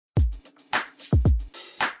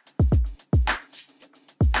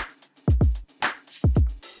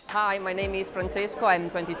Hi, my name is Francesco, I'm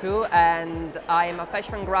 22 and I'm a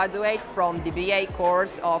fashion graduate from the BA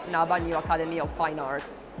course of NABA New Academy of Fine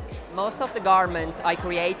Arts. Most of the garments I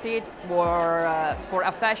created were for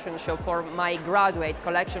a fashion show, for my graduate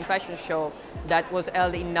collection fashion show that was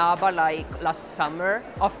held in NABA like last summer.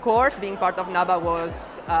 Of course, being part of NABA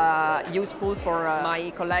was useful for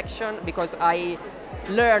my collection because I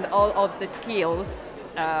learned all of the skills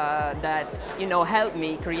that helped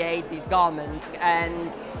me create these garments,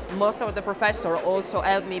 and most of the professors also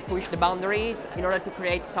helped me push the boundaries in order to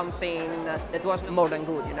create something that was more than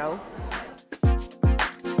good,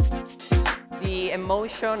 The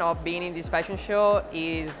emotion of being in this fashion show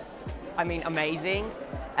is, amazing,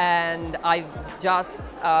 and I've just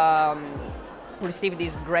received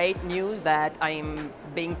this great news that I'm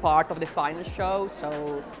being part of the final show,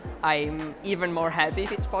 so I'm even more happy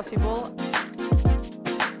if it's possible.